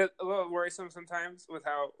 It's a little worrisome sometimes with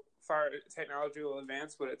how far technology will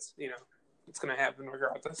advance, but it's, it's going to happen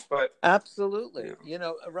regardless. But absolutely.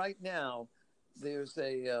 Right now, there's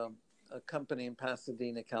a company in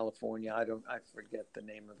Pasadena, California. I forget the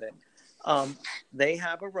name of it. They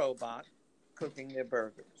have a robot cooking their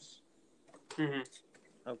burgers. Mm-hmm.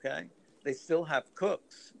 Okay. They still have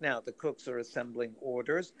cooks. Now, the cooks are assembling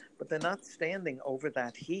orders, but they're not standing over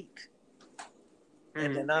that heat. Mm-hmm.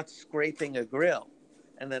 And they're not scraping a grill.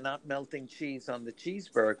 And they're not melting cheese on the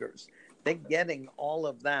cheeseburgers. They're getting all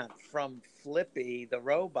of that from Flippy, the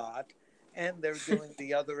robot, and they're doing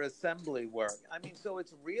the other assembly work. I mean, so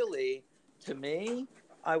it's really, to me,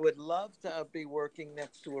 I would love to be working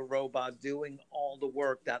next to a robot doing all the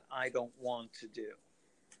work that I don't want to do.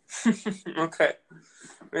 Okay.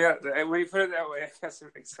 Yeah, when you put it that way, I guess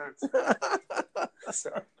it makes sense.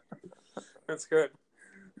 So, that's good.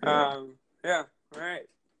 Yeah, all right.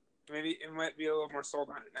 Maybe it might be a little more sold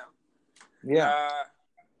on it now. Yeah.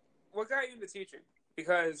 What got you into teaching?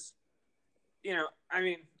 Because, I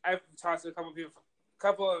mean, I've talked to a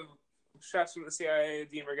couple of chefs from the CIA,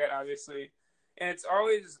 Dean Burgett, obviously, and it's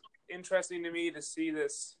always interesting to me to see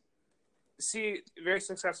very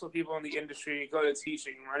successful people in the industry go to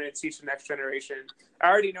teaching, want to teach the next generation. I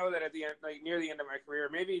already know that at the end, like near the end of my career,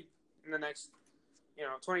 maybe in the next,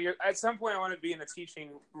 20 years, at some point I want to be in a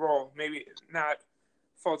teaching role, maybe not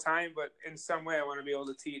full time, but in some way I want to be able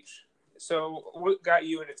to teach. So what got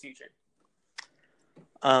you into teaching?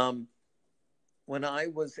 When I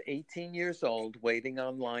was 18 years old, waiting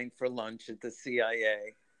online for lunch at the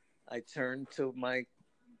CIA, I turned to my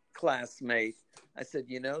classmate. I said,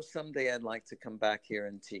 someday I'd like to come back here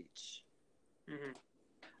and teach.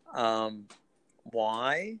 Mm-hmm.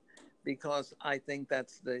 Why? Because I think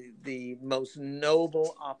that's the most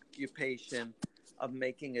noble occupation of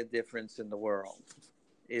making a difference in the world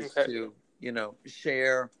is to,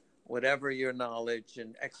 share whatever your knowledge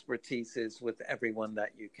and expertise is with everyone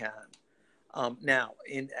that you can. Now,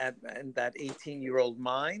 in that 18-year-old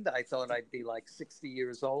mind, I thought I'd be like 60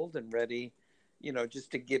 years old and ready,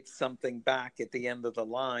 just to give something back at the end of the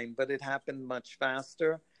line. But it happened much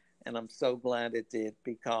faster, and I'm so glad it did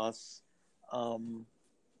because, I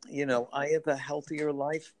have a healthier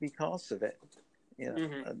life because of it.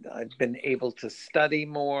 Mm-hmm. I've been able to study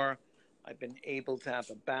more. I've been able to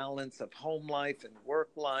have a balance of home life and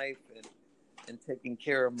work life and taking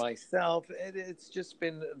care of myself. It's just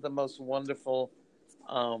been the most wonderful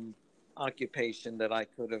occupation that I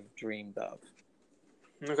could have dreamed of.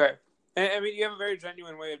 Okay. And, I mean, you have a very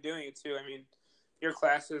genuine way of doing it, too. I mean, your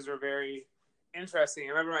classes are very interesting. I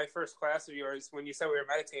remember my first class of yours when you said we were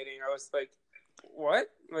meditating. I was like, "What?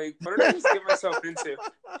 Like, what did I just get myself into?"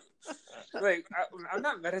 Like, I'm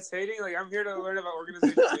not meditating. Like, I'm here to learn about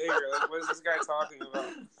organizational behavior. Like, what is this guy talking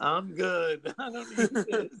about? I'm good. I don't need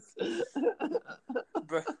this.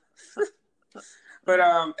 But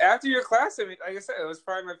after your class, I mean, like I said, it was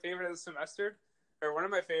probably my favorite of the semester, or one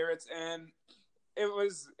of my favorites, and it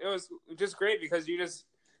was just great because you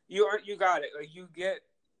got it. Like, you get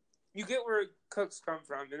where cooks come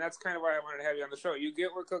from, and that's kind of why I wanted to have you on the show. You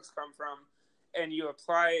get where cooks come from, and you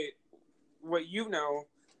apply what you know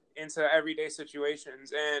into everyday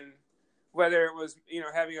situations. And whether it was,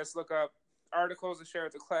 having us look up articles to share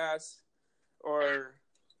with the class, or,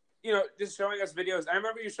 just showing us videos. I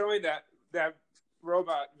remember you showing that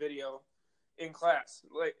robot video in class.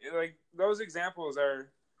 Like those examples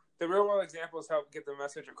the real world examples help get the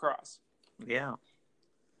message across. Yeah.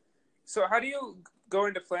 So how do you go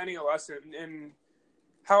into planning a lesson, and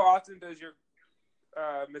how often does your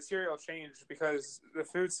material change? Because the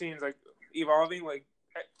food scene's like evolving. Like,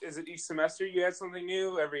 is it each semester you add something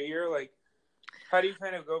new every year? Like, how do you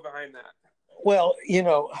kind of go behind that? Well,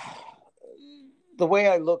 the way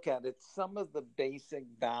I look at it, some of the basic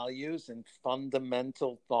values and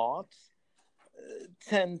fundamental thoughts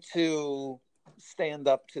tend to stand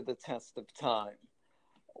up to the test of time.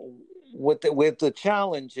 With the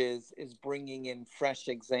challenge is bringing in fresh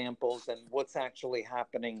examples and what's actually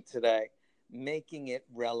happening today, making it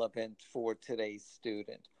relevant for today's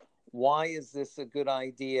student. Why is this a good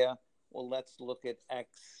idea? Well, let's look at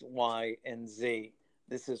X, Y, and Z.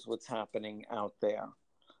 This is what's happening out there.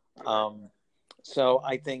 So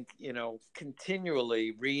I think,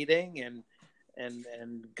 continually reading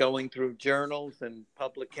and going through journals and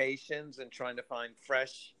publications and trying to find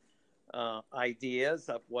fresh ideas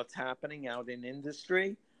of what's happening out in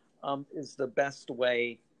industry is the best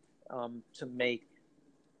way to make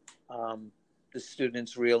the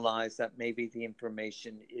students realize that maybe the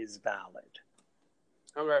information is valid.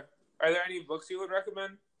 Okay. Are there any books you would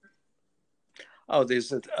recommend? Oh,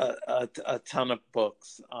 there's a ton of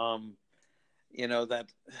books. That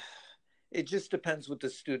it just depends what the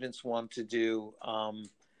students want to do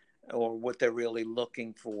or what they're really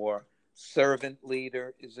looking for. Servant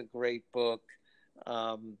Leader is a great book.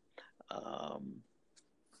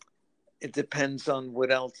 It depends on what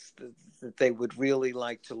else that they would really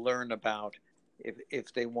like to learn about.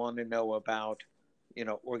 If they want to know about,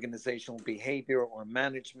 organizational behavior or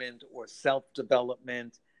management or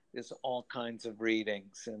self-development, there's all kinds of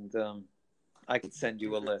readings. And I could send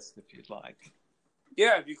you a list if you'd like.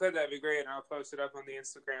 Yeah, if you could, that'd be great. And I'll post it up on the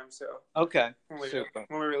Instagram. So okay, when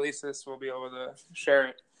we release this, we'll be able to share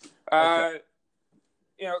it. Okay.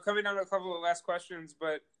 Coming down to a couple of last questions,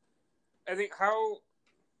 but I think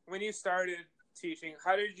when you started teaching,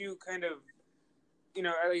 how did you kind of,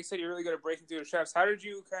 like you said, you're really good at breaking through the chefs. How did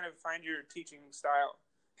you kind of find your teaching style?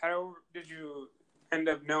 How did you end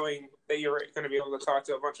up knowing that you were going to be able to talk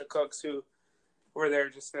to a bunch of cooks who were there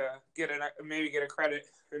just to get another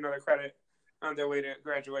credit on their way to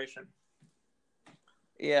graduation?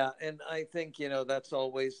 Yeah, and I think, that's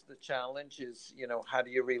always the challenge is, how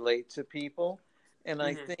do you relate to people? And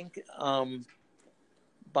I think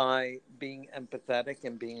by being empathetic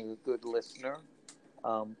and being a good listener,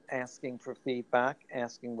 asking for feedback,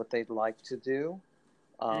 asking what they'd like to do,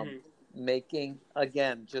 making,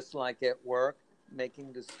 again, just like at work,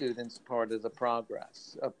 making the students part of the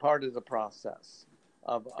process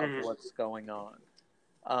of what's going on.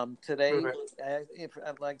 Today,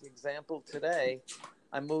 today,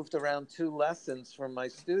 I moved around 2 lessons from my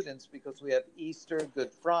students because we have Easter,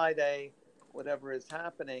 Good Friday, whatever is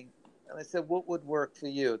happening. And I said, what would work for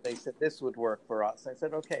you? They said, this would work for us. I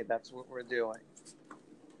said, okay, that's what we're doing.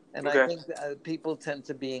 And I think people tend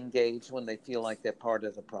to be engaged when they feel like they're part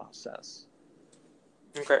of the process.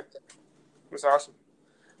 Okay. That's awesome.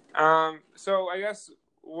 So I guess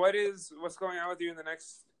what's going on with you in the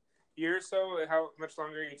next year or so? How much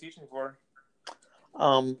longer are you teaching for?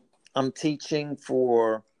 I'm teaching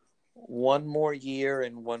for 1 more year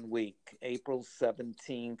and 1 week, April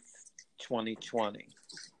 17th, 2020.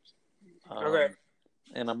 Okay.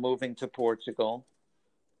 And I'm moving to Portugal.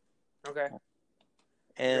 Okay.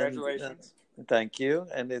 And, congratulations. Thank you.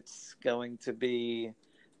 And it's going to be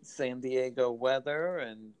San Diego weather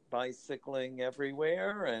and bicycling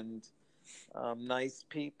everywhere and nice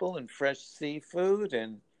people and fresh seafood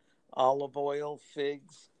and olive oil,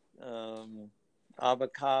 figs,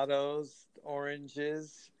 avocados,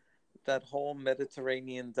 oranges, that whole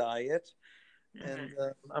Mediterranean diet. And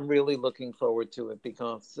I'm really looking forward to it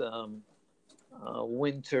because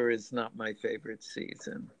winter is not my favorite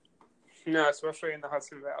season. No, especially in the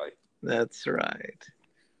Hudson Valley. That's right.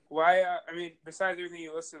 Why? I mean, besides everything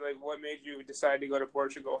you listed, like, what made you decide to go to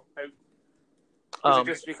Portugal? Like, was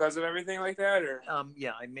it just because of everything like that, or?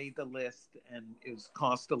 Yeah, I made the list, and it was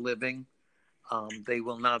cost of living. They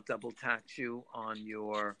will not double tax you on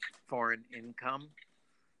your foreign income,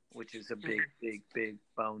 which is a big, big, big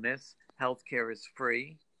bonus. Healthcare is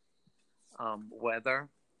free. Weather,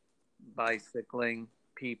 bicycling,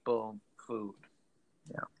 people, food.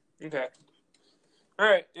 Yeah. Okay. All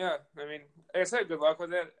right. Yeah. I mean, like I said, good luck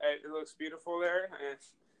with it. It looks beautiful there, and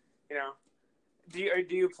you know,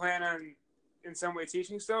 do you plan on in some way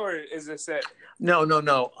teaching still, or is this it?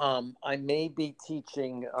 No. I may be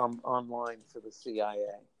teaching online for the CIA.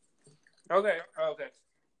 Okay. Okay.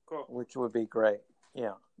 Cool. Which would be great.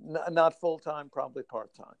 Yeah. Not full time, probably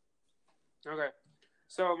part time. Okay.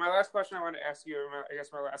 So my last question I wanted to ask you, I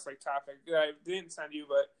guess my last topic that I didn't send you,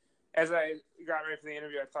 but as I got ready for the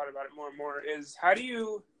interview, I thought about it more and more. Is how do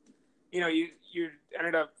you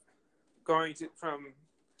ended up going from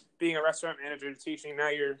being a restaurant manager to teaching. Now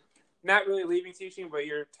you're not really leaving teaching, but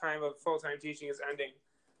your time of full-time teaching is ending.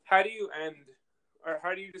 How do you end, or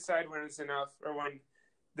how do you decide when it's enough, or when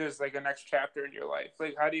there's like a next chapter in your life?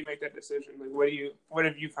 Like, how do you make that decision? Like, what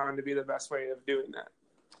have you found to be the best way of doing that?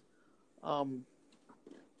 And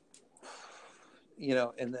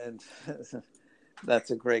then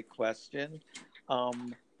that's a great question.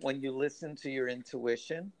 When you listen to your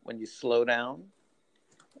intuition, when you slow down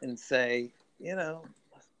and say,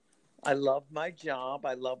 I love my job,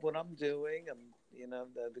 I love what I'm doing,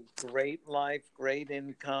 the great life, great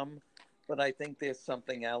income, but I think there's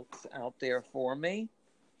something else out there for me.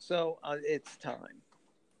 So it's time.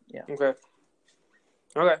 Yeah. Okay.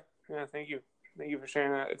 Yeah. Thank you for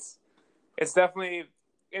sharing that. It's definitely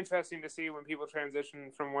interesting to see when people transition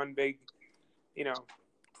from one big,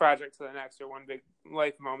 project to the next, or one big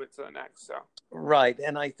life moment to the next. So. Right.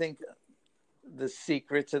 And I think the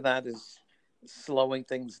secret to that is slowing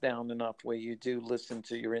things down enough where you do listen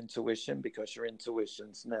to your intuition, because your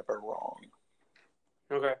intuition's never wrong.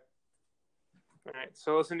 Okay. All right.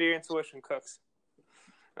 So listen to your intuition, cooks.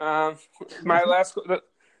 My last,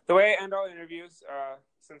 the way I end all interviews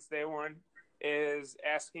since day one is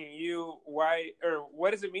asking you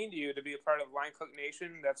what does it mean to you to be a part of Line Cook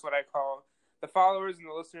Nation? That's what I call the followers and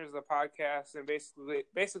the listeners of the podcast. And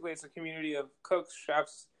basically it's a community of cooks,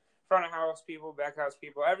 chefs, front of house people, back house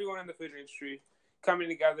people, everyone in the food industry coming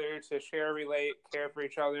together to share, relate, care for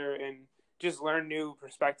each other, and just learn new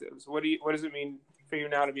perspectives. What does it mean for you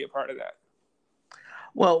now to be a part of that?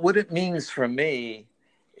 Well, what it means for me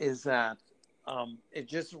is that it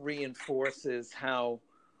just reinforces how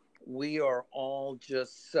we are all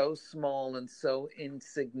just so small and so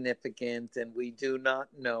insignificant, and we do not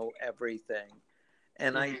know everything.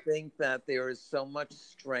 And I think that there is so much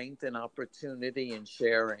strength and opportunity in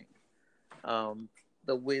sharing.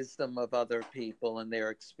 The wisdom of other people and their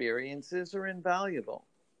experiences are invaluable.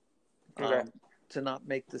 To not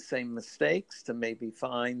make the same mistakes, to maybe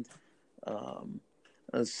find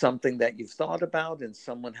something that you've thought about and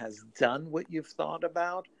someone has done what you've thought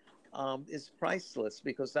about is priceless,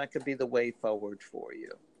 because that could be the way forward for you.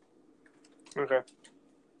 Okay.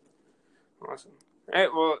 Awesome. All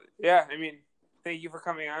right. Well, yeah, thank you for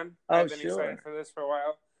coming on. I've been excited for this for a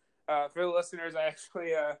while. For the listeners, I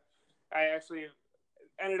actually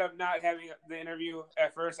ended up not having the interview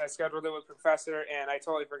at first. I scheduled it with Professor, and I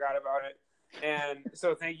totally forgot about it. And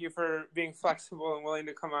so thank you for being flexible and willing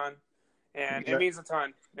to come on. And it means a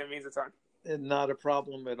ton. Not a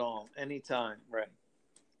problem at all. Anytime, Ray.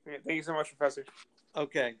 Yeah, thank you so much, Professor.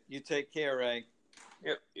 Okay. You take care, Ray.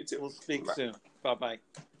 Yep, you too. We'll speak soon. Bye-bye.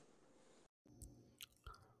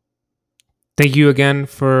 Thank you again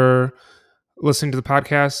for listening to the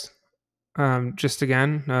podcast. Just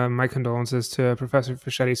again, my condolences to Professor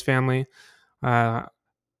Fischetti's family.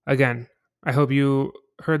 Again, I hope you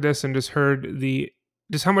heard this and just heard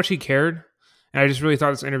just how much he cared. And I just really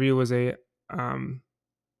thought this interview was a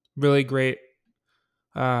really great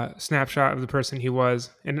snapshot of the person he was,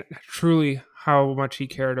 and truly how much he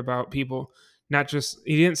cared about people. Not just,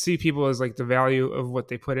 he didn't see people as like the value of what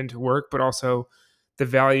they put into work, but also the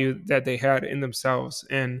value that they had in themselves,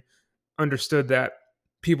 and understood that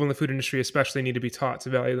people in the food industry especially need to be taught to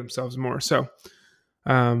value themselves more. So,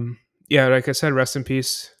 like I said, rest in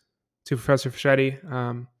peace to Professor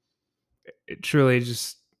Fischetti. It truly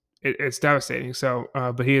just, it's devastating. So,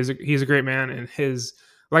 but he's a great man, and his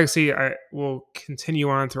legacy will continue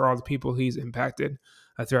on through all the people he's impacted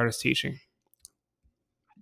throughout his teaching.